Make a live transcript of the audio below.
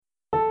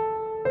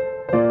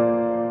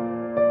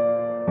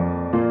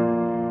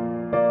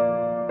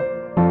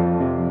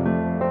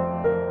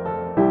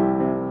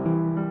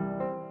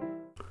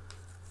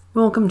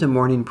Welcome to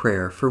morning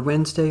prayer for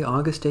Wednesday,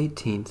 August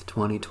 18th,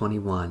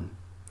 2021.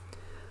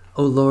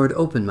 O Lord,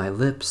 open my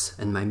lips,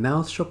 and my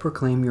mouth shall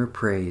proclaim your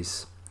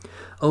praise.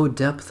 O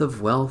depth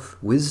of wealth,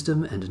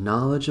 wisdom, and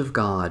knowledge of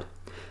God!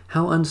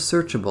 How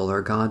unsearchable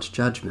are God's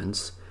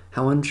judgments,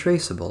 how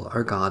untraceable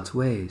are God's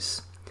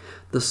ways.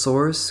 The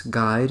source,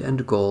 guide,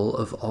 and goal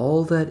of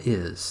all that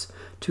is,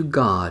 to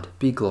God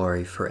be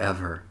glory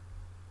forever.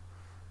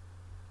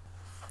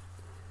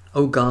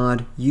 O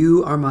God,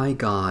 you are my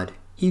God.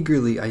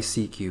 Eagerly I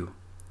seek you.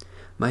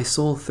 My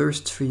soul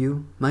thirsts for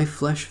you, my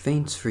flesh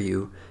faints for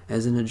you,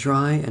 as in a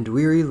dry and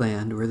weary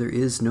land where there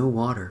is no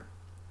water.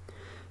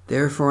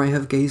 Therefore I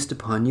have gazed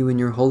upon you in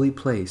your holy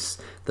place,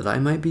 that I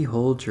might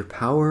behold your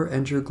power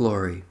and your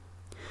glory.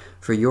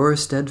 For your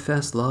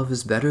steadfast love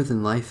is better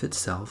than life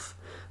itself.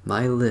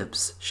 My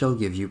lips shall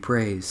give you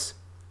praise.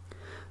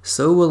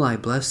 So will I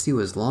bless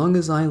you as long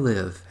as I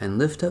live, and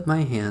lift up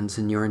my hands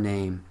in your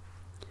name.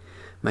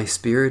 My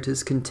spirit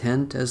is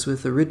content as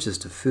with the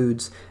richest of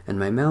foods, and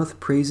my mouth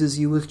praises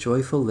you with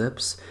joyful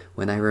lips,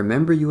 when I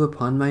remember you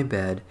upon my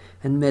bed,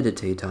 and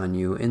meditate on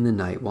you in the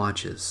night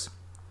watches.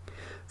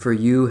 For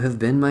you have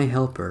been my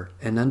helper,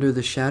 and under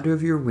the shadow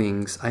of your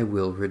wings I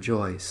will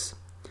rejoice.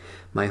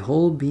 My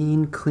whole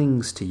being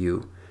clings to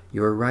you,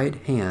 your right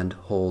hand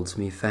holds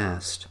me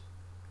fast.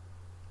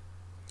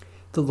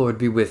 The Lord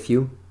be with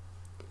you.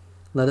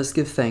 Let us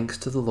give thanks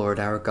to the Lord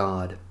our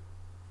God.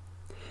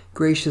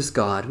 Gracious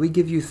God, we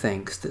give you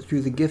thanks that through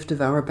the gift of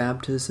our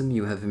baptism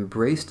you have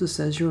embraced us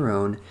as your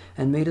own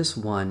and made us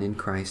one in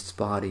Christ's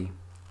body.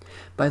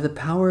 By the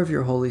power of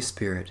your Holy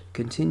Spirit,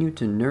 continue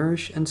to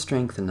nourish and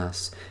strengthen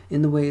us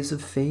in the ways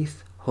of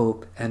faith,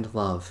 hope, and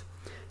love.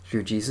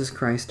 Through Jesus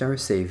Christ our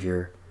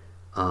Savior.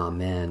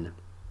 Amen.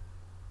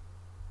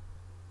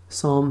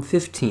 Psalm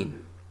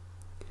 15.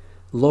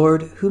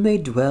 Lord, who may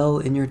dwell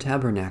in your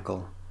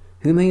tabernacle?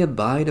 Who may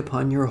abide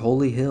upon your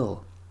holy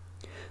hill?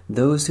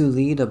 Those who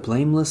lead a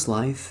blameless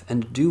life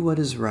and do what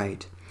is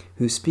right,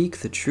 who speak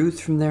the truth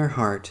from their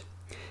heart.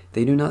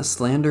 They do not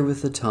slander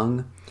with the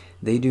tongue.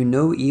 They do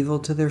no evil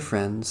to their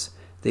friends.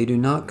 They do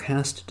not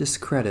cast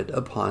discredit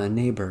upon a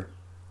neighbor.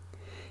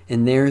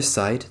 In their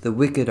sight the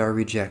wicked are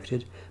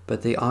rejected,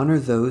 but they honor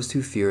those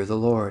who fear the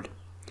Lord.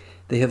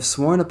 They have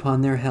sworn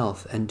upon their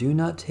health and do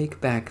not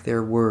take back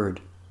their word.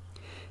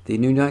 They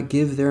do not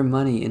give their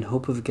money in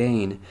hope of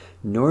gain,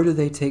 nor do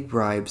they take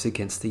bribes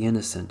against the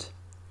innocent.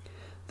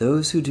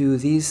 Those who do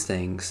these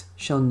things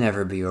shall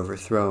never be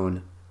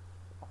overthrown.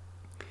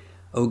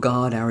 O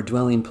God, our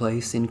dwelling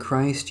place, in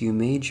Christ you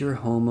made your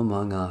home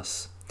among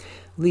us.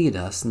 Lead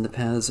us in the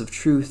paths of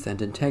truth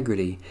and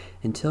integrity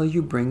until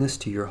you bring us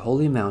to your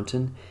holy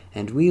mountain,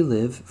 and we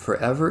live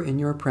forever in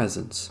your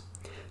presence.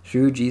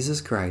 Through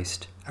Jesus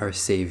Christ, our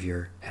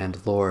Savior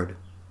and Lord.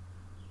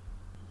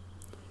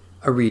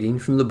 A reading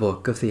from the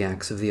book of the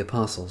Acts of the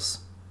Apostles.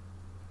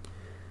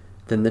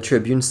 Then the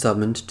tribune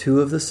summoned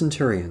 2 of the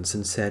centurions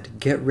and said,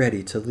 "Get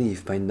ready to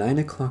leave by 9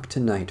 o'clock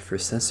tonight for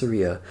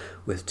Caesarea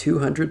with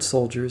 200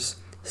 soldiers,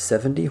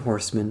 70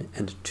 horsemen,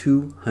 and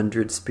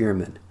 200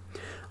 spearmen.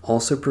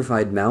 Also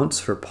provide mounts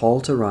for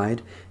Paul to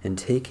ride, and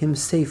take him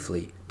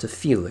safely to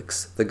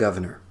Felix the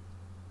governor."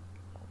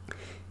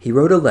 He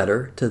wrote a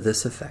letter to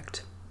this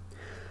effect.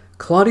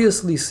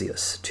 Claudius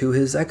Lysias, to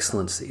his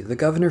excellency, the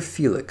governor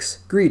Felix,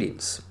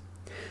 greetings.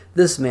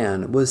 This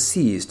man was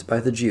seized by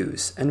the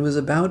Jews and was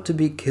about to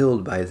be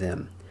killed by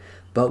them.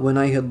 But when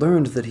I had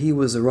learned that he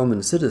was a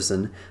Roman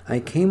citizen, I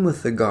came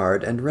with the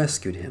guard and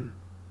rescued him.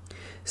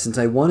 Since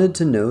I wanted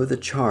to know the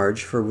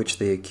charge for which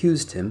they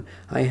accused him,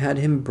 I had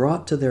him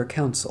brought to their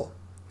council.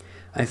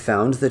 I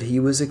found that he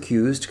was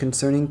accused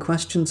concerning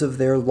questions of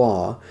their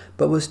law,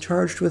 but was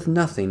charged with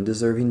nothing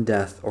deserving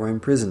death or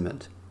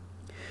imprisonment.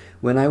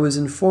 When I was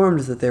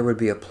informed that there would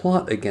be a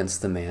plot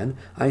against the man,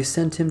 I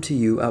sent him to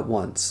you at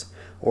once,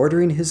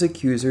 ordering his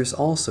accusers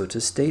also to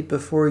state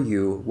before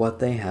you what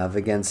they have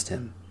against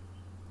him.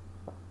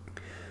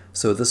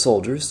 So the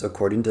soldiers,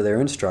 according to their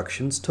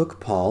instructions, took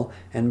Paul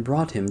and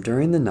brought him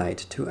during the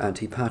night to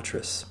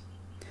Antipatris.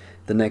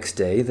 The next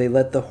day they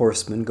let the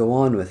horsemen go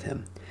on with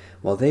him,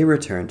 while they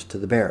returned to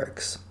the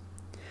barracks.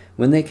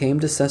 When they came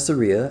to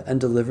Caesarea and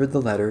delivered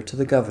the letter to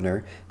the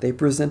governor, they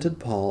presented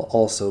Paul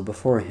also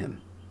before him.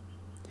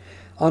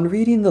 On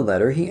reading the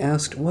letter, he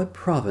asked what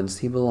province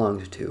he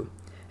belonged to.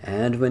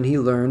 And when he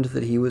learned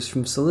that he was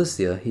from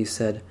Cilicia, he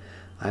said,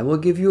 "I will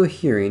give you a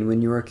hearing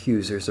when your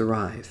accusers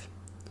arrive."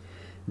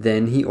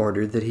 Then he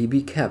ordered that he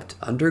be kept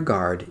under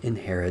guard in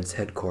Herod's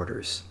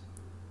headquarters.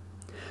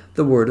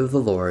 The word of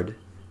the Lord.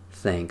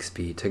 Thanks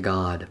be to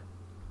God.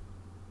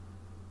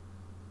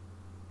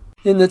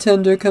 In the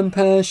tender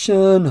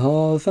compassion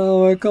of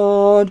our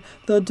God,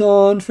 the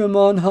dawn from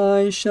on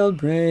high shall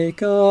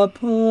break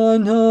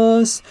upon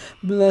us.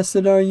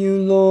 Blessed are you,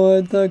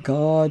 Lord, the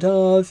God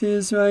of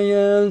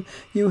Israel.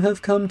 You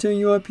have come to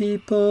your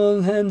people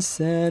and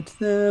set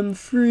them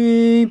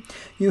free.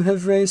 You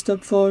have raised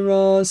up for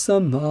us a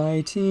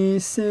mighty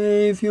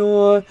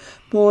Saviour,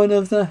 born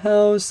of the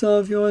house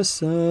of your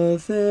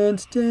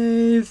servant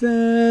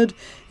David.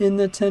 In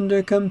the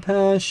tender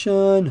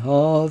compassion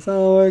of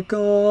our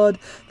God,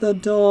 the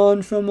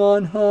dawn from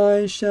on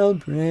high shall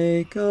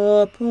break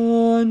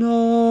upon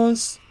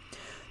us.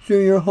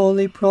 Through your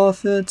holy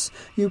prophets,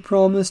 you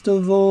promised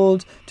of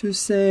old to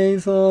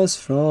save us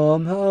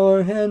from our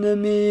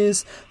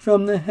enemies,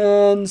 from the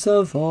hands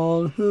of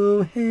all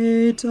who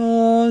hate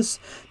us,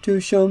 to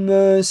show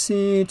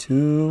mercy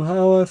to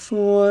our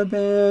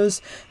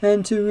forebears,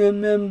 and to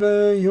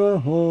remember your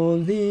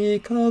holy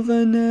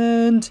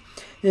covenant.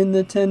 In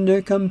the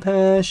tender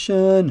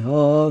compassion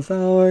of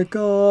our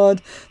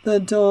God,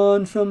 the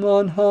dawn from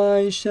on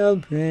high shall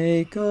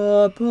break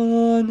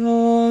upon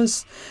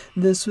us.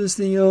 This was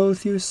the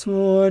oath you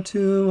swore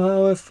to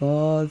our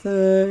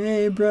father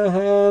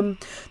Abraham,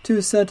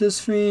 to set us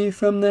free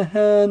from the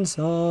hands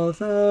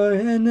of our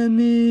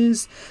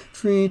enemies,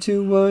 free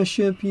to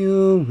worship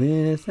you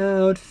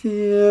without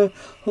fear,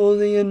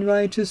 holy and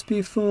righteous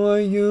before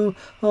you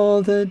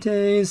all the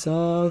days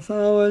of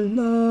our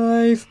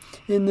life.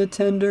 In the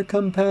tender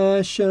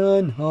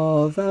compassion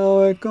of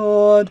our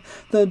God,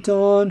 the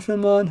dawn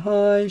from on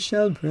high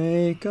shall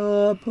break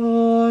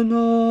upon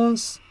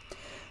us.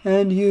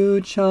 And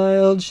you,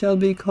 child, shall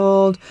be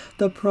called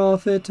the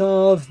prophet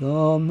of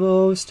the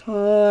Most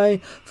High,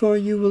 for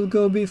you will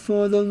go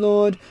before the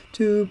Lord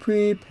to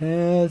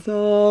prepare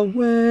the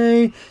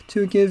way,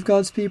 to give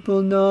God's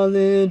people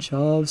knowledge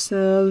of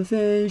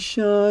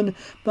salvation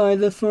by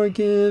the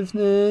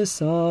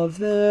forgiveness of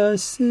their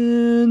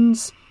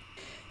sins.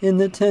 In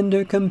the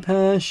tender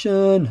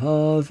compassion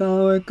of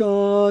our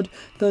God,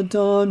 the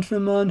dawn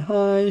from on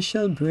high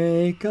shall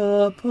break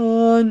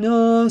upon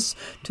us,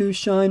 to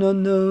shine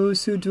on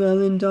those who dwell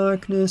in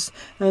darkness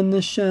and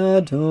the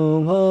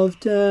shadow of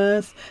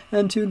death,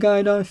 and to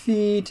guide our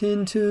feet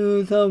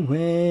into the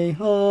way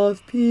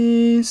of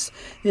peace.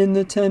 In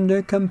the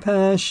tender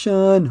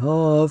compassion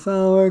of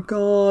our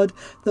God,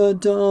 the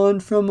dawn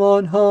from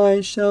on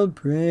high shall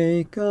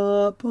break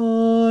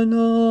upon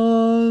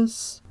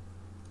us.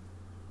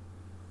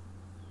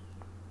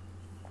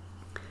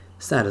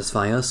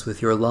 Satisfy us with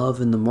your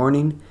love in the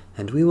morning,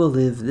 and we will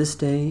live this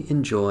day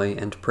in joy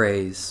and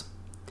praise.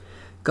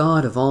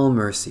 God of all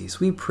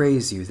mercies, we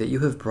praise you that you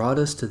have brought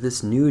us to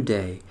this new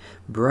day,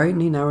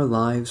 brightening our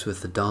lives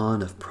with the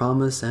dawn of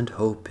promise and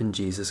hope in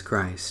Jesus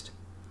Christ.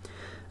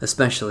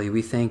 Especially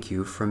we thank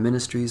you for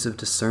ministries of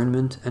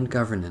discernment and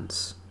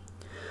governance,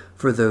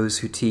 for those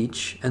who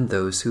teach and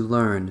those who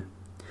learn,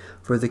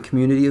 for the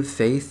community of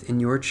faith in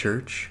your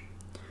church,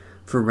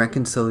 for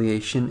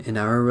reconciliation in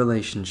our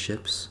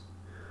relationships,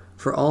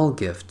 for all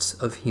gifts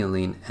of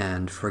healing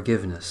and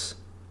forgiveness.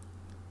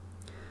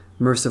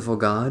 Merciful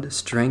God,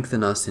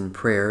 strengthen us in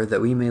prayer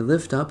that we may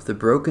lift up the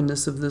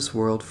brokenness of this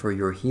world for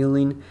your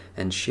healing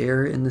and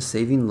share in the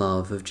saving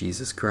love of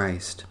Jesus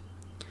Christ.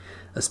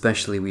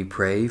 Especially we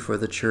pray for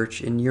the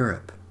Church in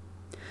Europe,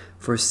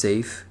 for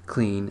safe,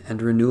 clean,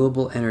 and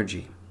renewable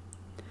energy,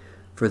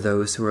 for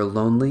those who are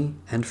lonely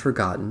and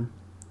forgotten,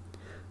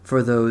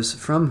 for those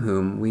from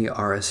whom we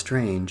are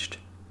estranged,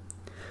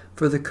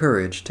 for the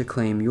courage to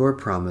claim your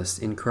promise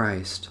in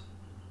Christ.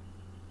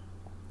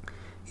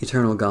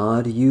 Eternal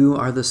God, you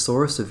are the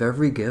source of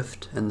every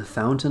gift and the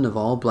fountain of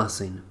all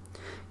blessing.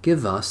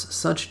 Give us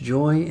such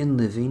joy in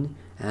living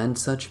and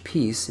such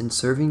peace in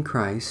serving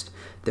Christ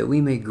that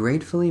we may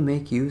gratefully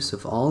make use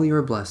of all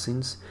your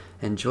blessings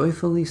and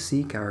joyfully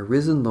seek our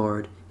risen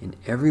Lord in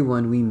every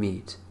one we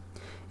meet.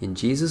 In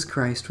Jesus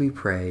Christ we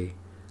pray.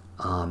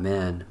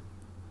 Amen.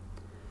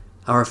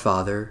 Our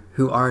Father,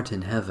 who art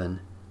in heaven,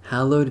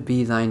 hallowed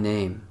be thy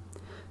name.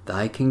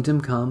 Thy kingdom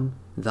come,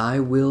 thy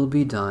will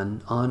be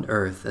done on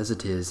earth as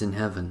it is in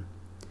heaven.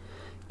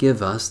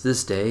 Give us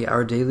this day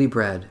our daily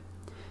bread,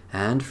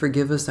 and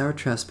forgive us our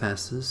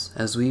trespasses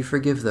as we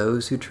forgive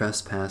those who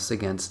trespass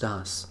against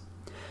us.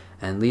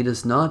 And lead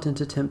us not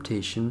into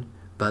temptation,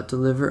 but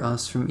deliver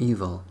us from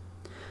evil.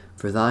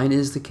 For thine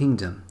is the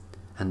kingdom,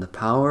 and the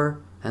power,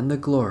 and the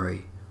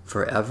glory,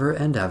 forever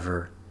and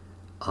ever.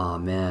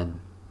 Amen.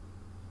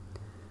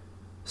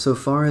 So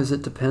far as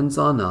it depends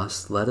on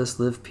us, let us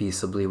live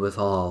peaceably with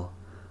all.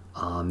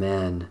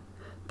 Amen.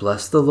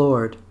 Bless the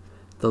Lord.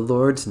 The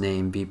Lord's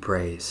name be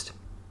praised.